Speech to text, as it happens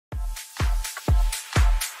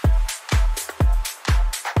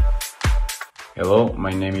Hello, my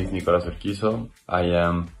name is Nicolas Urquizo. I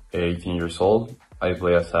am 18 years old. I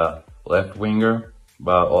play as a left winger,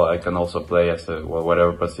 but I can also play as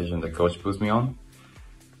whatever position the coach puts me on.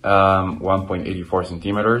 1.84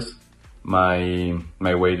 centimeters. My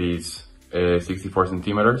weight is 64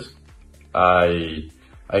 centimeters. I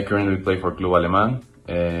currently play for Club Alemán,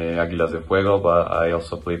 Águilas de Fuego, but I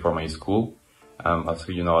also play for my school. As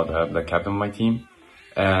you know, I'm the captain of my team.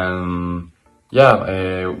 And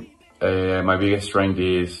yeah, my biggest strength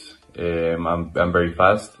is I'm very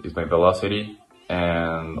fast. It's my velocity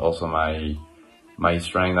and also my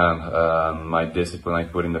strength and my discipline I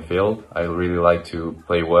put in the field. I really like to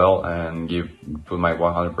play well and put my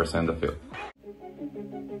 100% in the field.